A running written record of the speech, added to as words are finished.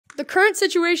the current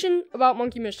situation about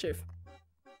Monkey Mischief.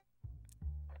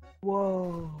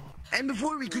 Whoa. And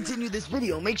before we continue this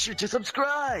video, make sure to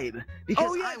subscribe.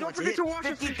 Because I want to hit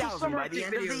 50,000 by the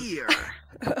end of the year.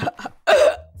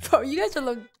 Bro, you guys are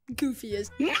the goofiest.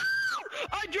 No!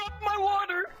 I dropped my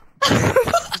water!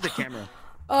 Where's the camera?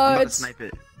 I'm about to snipe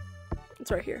it. It's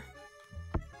right here.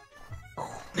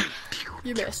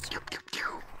 You missed.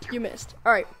 You missed.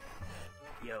 Alright.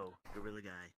 Yo, gorilla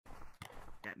guy.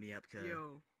 Got me up, cuz.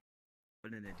 Yo.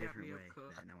 But in a different way.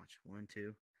 Now watch. 1,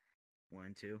 2.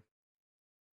 1, 2.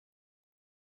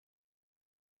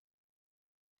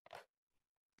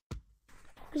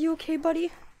 Are you okay,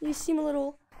 buddy? You seem a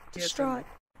little distraught.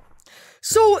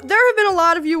 So, there have been a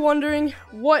lot of you wondering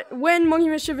when Monkey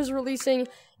Mischief is releasing.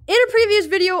 In a previous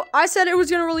video, I said it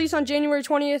was going to release on January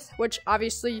 20th, which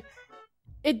obviously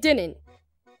it didn't.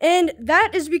 And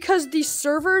that is because the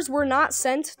servers were not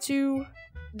sent to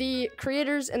the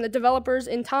creators and the developers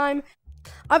in time.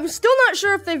 I'm still not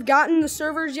sure if they've gotten the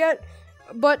servers yet,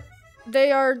 but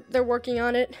they're working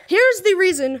on it. Here's the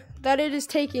reason that it is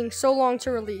taking so long to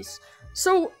release.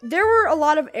 So there were a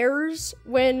lot of errors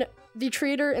when the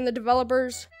creator and the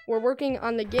developers were working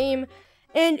on the game.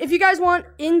 And if you guys want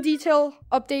in detail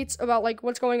updates about like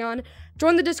what's going on,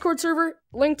 join the Discord server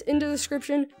linked in the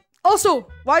description. Also,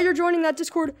 while you're joining that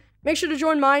Discord, make sure to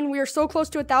join mine. We are so close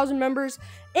to 1,000 members.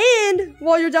 And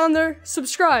while you're down there,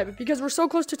 subscribe because we're so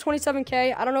close to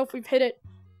 27K. I don't know if we've hit it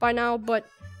by now, but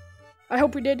I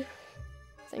hope we did.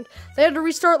 I think they had to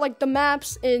restart like the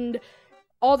maps and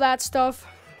all that stuff.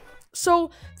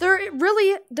 So there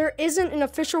isn't an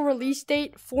official release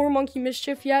date for Monkey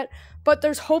Mischief yet, but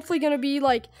there's hopefully going to be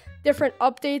like different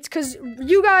updates because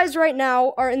you guys right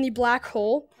now are in the black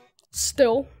hole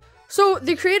still. So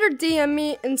the creator DM'd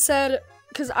me and said,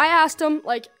 because I asked him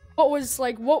like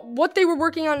what they were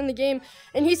working on in the game,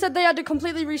 and he said they had to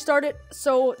completely restart it,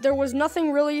 so there was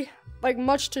nothing really like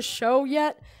much to show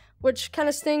yet, which kind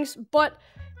of stinks, but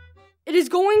it is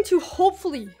going to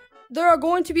hopefully, there are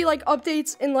going to be like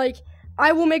updates and like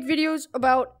I will make videos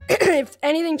about if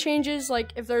anything changes,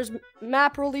 like if there's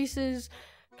map releases,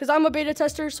 because I'm a beta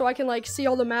tester, so I can like see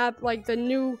all the map, like the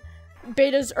new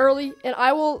betas early, and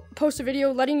I will post a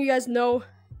video letting you guys know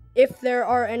if there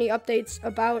are any updates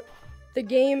about the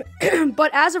game.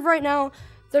 But as of right now,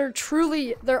 there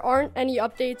aren't any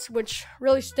updates, which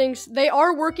really stinks. They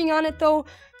are working on it though.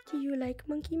 Do you like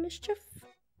Monkey Mischief?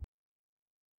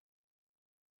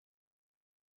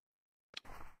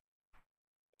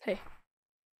 Hey.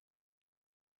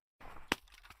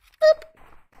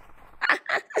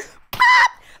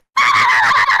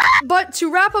 But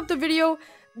to wrap up the video,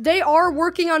 they are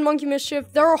working on Monkey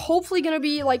Mischief. There are hopefully going to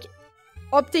be like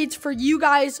updates for you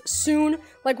guys soon,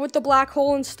 like with the black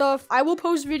hole and stuff. I will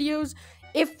post videos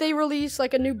if they release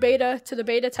like a new beta to the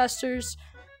beta testers.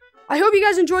 I hope you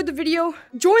guys enjoyed the video.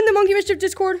 Join the Monkey Mischief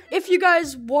Discord if you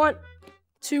guys want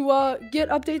to get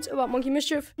updates about Monkey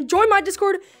Mischief. Join my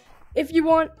Discord if you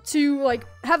want to like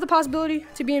have the possibility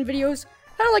to be in videos,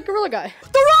 kind of like Gorilla Guy.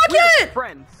 The rocket! We're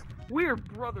friends. We're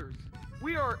brothers.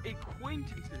 We are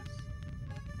acquaintances.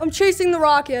 I'm chasing the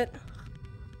rocket.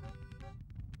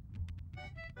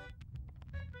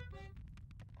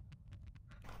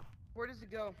 Where does it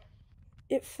go?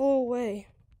 It flew away.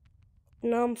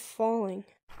 Now I'm falling.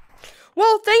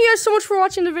 Well, thank you guys so much for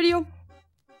watching the video.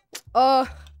 I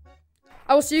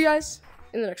will see you guys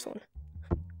in the next one.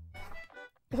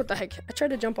 What the heck? I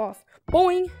tried to jump off.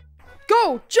 Boing.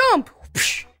 Go! Jump!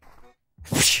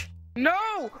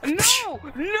 No! No!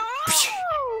 No!